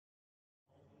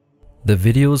The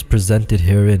videos presented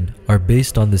herein are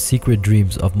based on the secret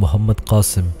dreams of Muhammad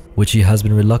Qasim, which he has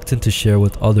been reluctant to share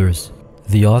with others.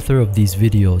 The author of these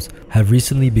videos have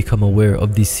recently become aware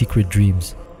of these secret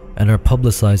dreams and are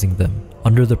publicizing them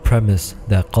under the premise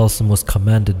that Qasim was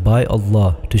commanded by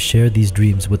Allah to share these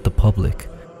dreams with the public.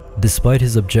 Despite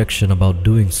his objection about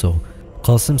doing so,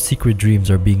 Qasim's secret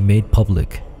dreams are being made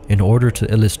public in order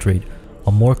to illustrate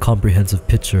a more comprehensive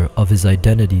picture of his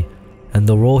identity and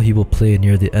the role he will play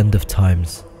near the end of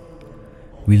times.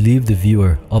 We leave the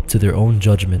viewer up to their own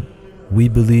judgment. We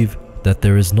believe that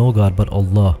there is no God but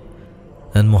Allah,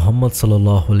 and Muhammad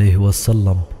sallallahu alaihi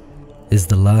wasallam is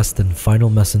the last and final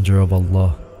messenger of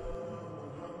Allah.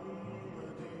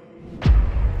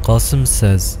 Qasim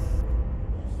says,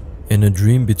 in a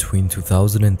dream between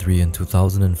 2003 and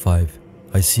 2005,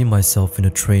 I see myself in a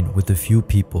train with a few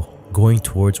people going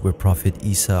towards where Prophet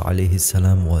Isa alayhi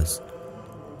salam was.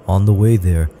 On the way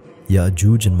there,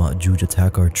 Yajuj and Majuj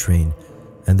attack our train,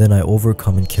 and then I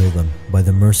overcome and kill them by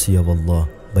the mercy of Allah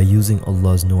by using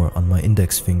Allah's nur on my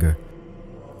index finger.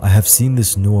 I have seen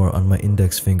this nur on my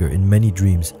index finger in many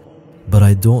dreams, but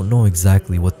I don't know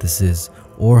exactly what this is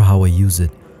or how I use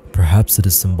it. Perhaps it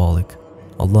is symbolic.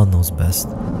 Allah knows best.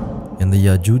 In the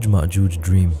Yajuj Majuj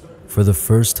dream, for the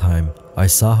first time, I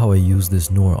saw how I used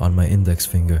this nur on my index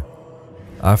finger.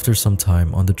 After some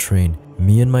time on the train,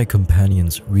 me and my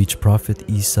companions reach Prophet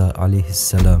Isa alayhi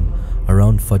salam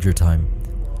around Fajr time.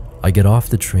 I get off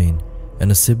the train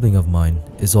and a sibling of mine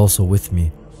is also with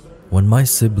me. When my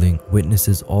sibling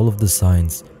witnesses all of the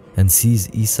signs and sees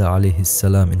Isa alayhi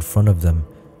salam in front of them,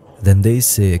 then they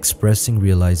say, expressing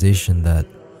realization that,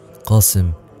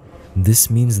 Qasim, this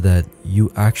means that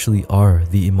you actually are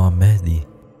the Imam Mahdi.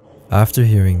 After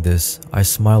hearing this, I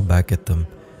smile back at them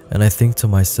and I think to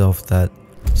myself that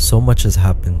so much has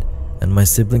happened and my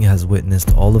sibling has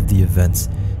witnessed all of the events,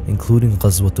 including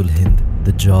Ghazwatul Hind,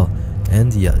 Dajjal,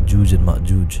 and Yajuj and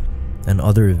Majuj, and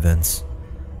other events.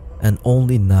 And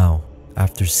only now,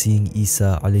 after seeing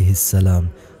Isa alayhi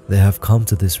salam, they have come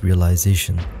to this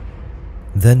realization.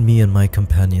 Then me and my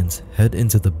companions head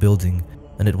into the building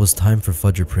and it was time for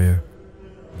Fajr prayer.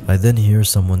 I then hear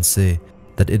someone say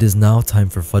that it is now time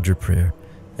for Fajr prayer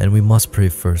and we must pray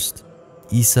first.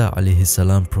 Isa alayhi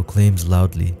salam proclaims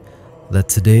loudly that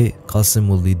today Qasim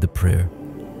will lead the prayer.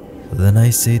 Then I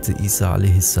say to Isa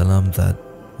alayhi salam that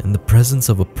in the presence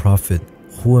of a prophet,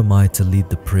 who am I to lead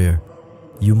the prayer?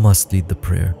 You must lead the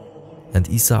prayer. And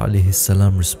Isa alayhi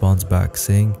salam responds back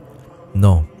saying,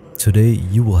 no, today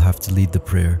you will have to lead the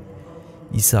prayer.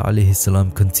 Isa alayhi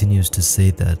salam continues to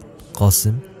say that,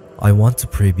 Qasim, I want to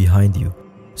pray behind you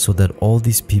so that all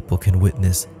these people can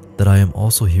witness that I am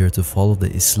also here to follow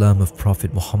the Islam of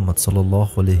Prophet Muhammad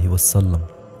sallallahu alaihi wasallam.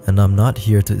 And I'm not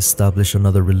here to establish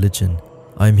another religion.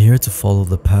 I'm here to follow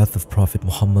the path of Prophet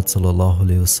Muhammad sallallahu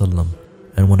alaihi wasallam.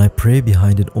 And when I pray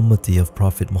behind an ummati of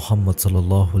Prophet Muhammad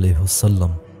sallallahu alaihi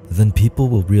wasallam, then people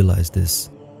will realize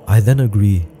this. I then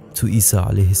agree to Isa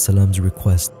alayhi salam's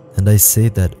request and I say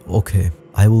that, okay,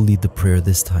 I will lead the prayer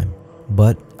this time,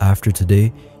 but after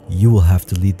today, you will have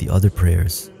to lead the other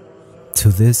prayers. To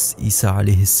this, Isa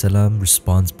alayhi salam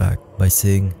responds back by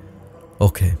saying,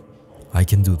 okay, I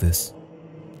can do this.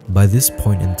 By this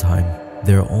point in time,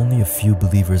 there are only a few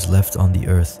believers left on the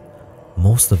earth.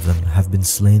 Most of them have been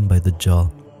slain by the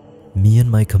Dajjal. Me and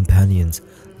my companions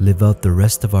live out the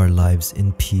rest of our lives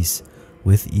in peace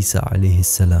with Isa alayhi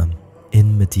salam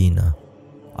in Medina.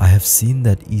 I have seen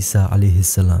that Isa alayhi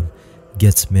salam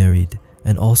gets married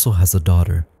and also has a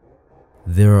daughter.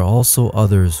 There are also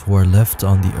others who are left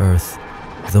on the earth,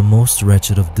 the most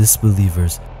wretched of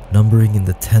disbelievers, numbering in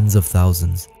the tens of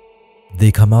thousands.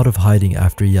 They come out of hiding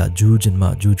after Yajuj and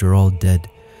Majuj are all dead,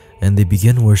 and they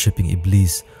begin worshipping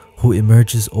Iblis, who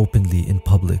emerges openly in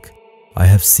public. I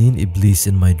have seen Iblis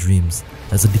in my dreams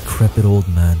as a decrepit old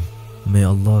man. May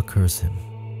Allah curse him.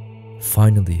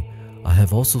 Finally, I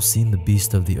have also seen the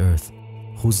beast of the earth,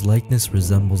 whose likeness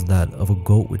resembles that of a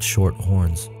goat with short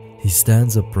horns. He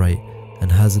stands upright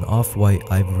and has an off-white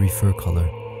ivory fur color.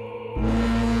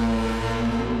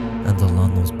 And Allah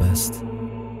knows best.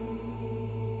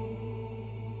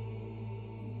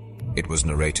 It was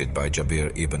narrated by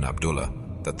Jabir ibn Abdullah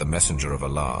that the Messenger of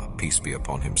Allah, peace be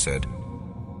upon him, said,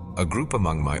 a group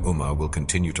among my ummah will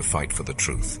continue to fight for the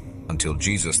truth until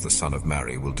Jesus the son of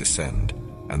Mary will descend,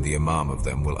 and the Imam of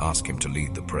them will ask him to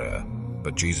lead the prayer.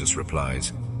 But Jesus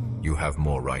replies, you have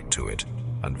more right to it,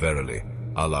 and verily,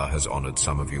 Allah has honored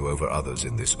some of you over others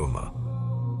in this ummah.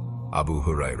 Abu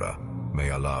Hurairah, may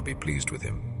Allah be pleased with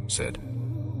him, said,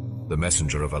 the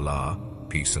Messenger of Allah,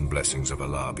 peace and blessings of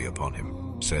Allah be upon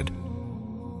him, said,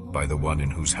 by the one in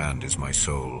whose hand is my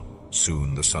soul,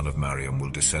 Soon the son of Maryam will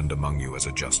descend among you as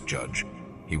a just judge.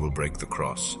 He will break the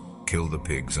cross, kill the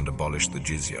pigs, and abolish the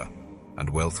jizya, and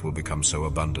wealth will become so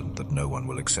abundant that no one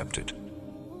will accept it.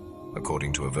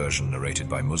 According to a version narrated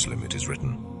by Muslim, it is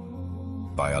written,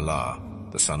 "By Allah,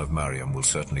 the son of Maryam will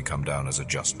certainly come down as a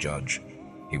just judge.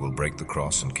 He will break the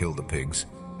cross and kill the pigs,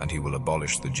 and he will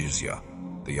abolish the jizya.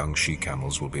 The young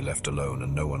she-camels will be left alone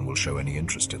and no one will show any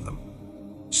interest in them.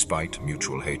 Spite,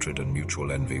 mutual hatred, and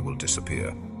mutual envy will disappear,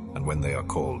 and when they are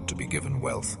called to be given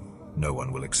wealth, no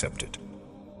one will accept it."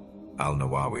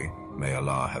 Al-Nawawi, may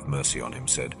Allah have mercy on him,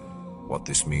 said, "What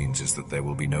this means is that there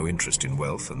will be no interest in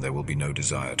wealth and there will be no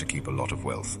desire to keep a lot of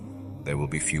wealth. There will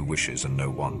be few wishes and no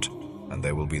want, and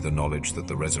there will be the knowledge that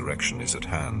the resurrection is at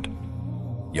hand."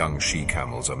 Young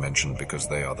she-camels are mentioned because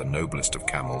they are the noblest of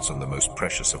camels and the most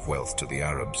precious of wealth to the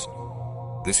Arabs.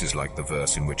 This is like the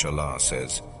verse in which Allah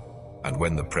says, "And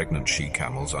when the pregnant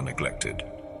she-camels are neglected."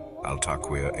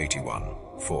 Al-Taqwir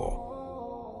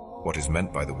 81:4. What is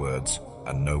meant by the words,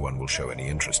 "and no one will show any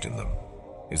interest in them,"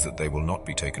 is that they will not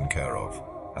be taken care of,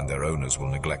 and their owners will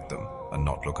neglect them and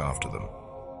not look after them.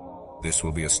 This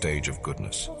will be a stage of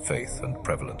goodness, faith, and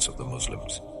prevalence of the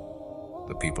Muslims.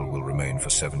 The people will remain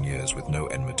for 7 years with no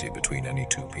enmity between any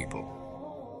two people.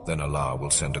 Then Allah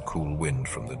will send a cool wind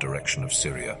from the direction of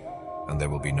Syria, and there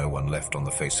will be no one left on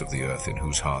the face of the earth in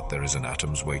whose heart there is an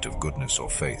atom's weight of goodness or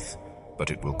faith, but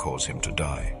it will cause him to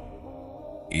die.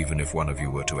 Even if one of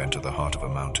you were to enter the heart of a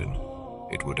mountain,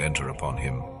 it would enter upon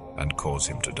him and cause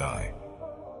him to die.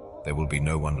 There will be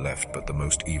no one left but the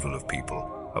most evil of people,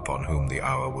 upon whom the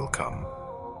hour will come.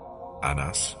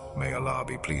 Anas, may Allah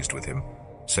be pleased with him,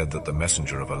 said that the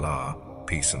Messenger of Allah,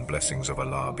 peace and blessings of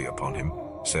Allah be upon him,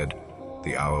 said,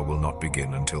 "The hour will not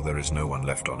begin until there is no one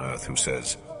left on earth who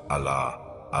says, 'Allah,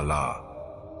 Allah.'"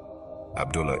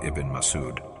 Abdullah ibn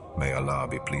Masud, may Allah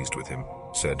be pleased with him,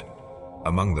 said,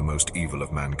 "Among the most evil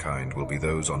of mankind will be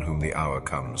those on whom the hour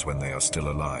comes when they are still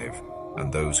alive,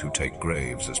 and those who take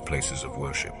graves as places of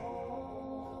worship.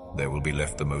 There will be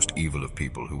left the most evil of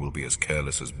people who will be as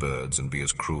careless as birds and be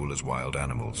as cruel as wild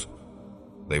animals.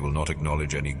 They will not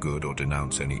acknowledge any good or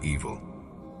denounce any evil.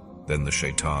 Then the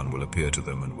shaitan will appear to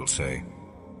them and will say,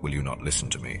 'Will you not listen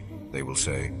to me?' They will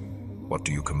say, 'What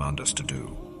do you command us to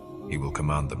do?' He will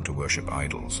command them to worship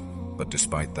idols, but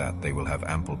despite that they will have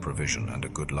ample provision and a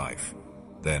good life.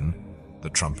 Then the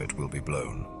trumpet will be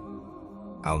blown."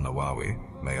 Al-Nawawi,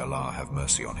 may Allah have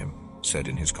mercy on him, said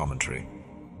in his commentary,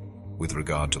 with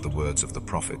regard to the words of the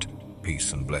Prophet,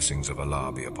 peace and blessings of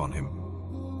Allah be upon him,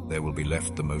 "There will be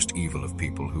left the most evil of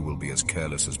people who will be as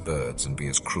careless as birds and be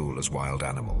as cruel as wild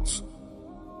animals."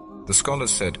 The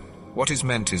scholars said, what is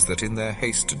meant is that in their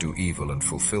haste to do evil and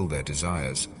fulfill their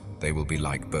desires, they will be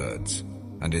like birds,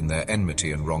 and in their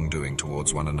enmity and wrongdoing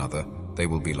towards one another, they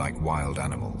will be like wild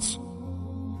animals.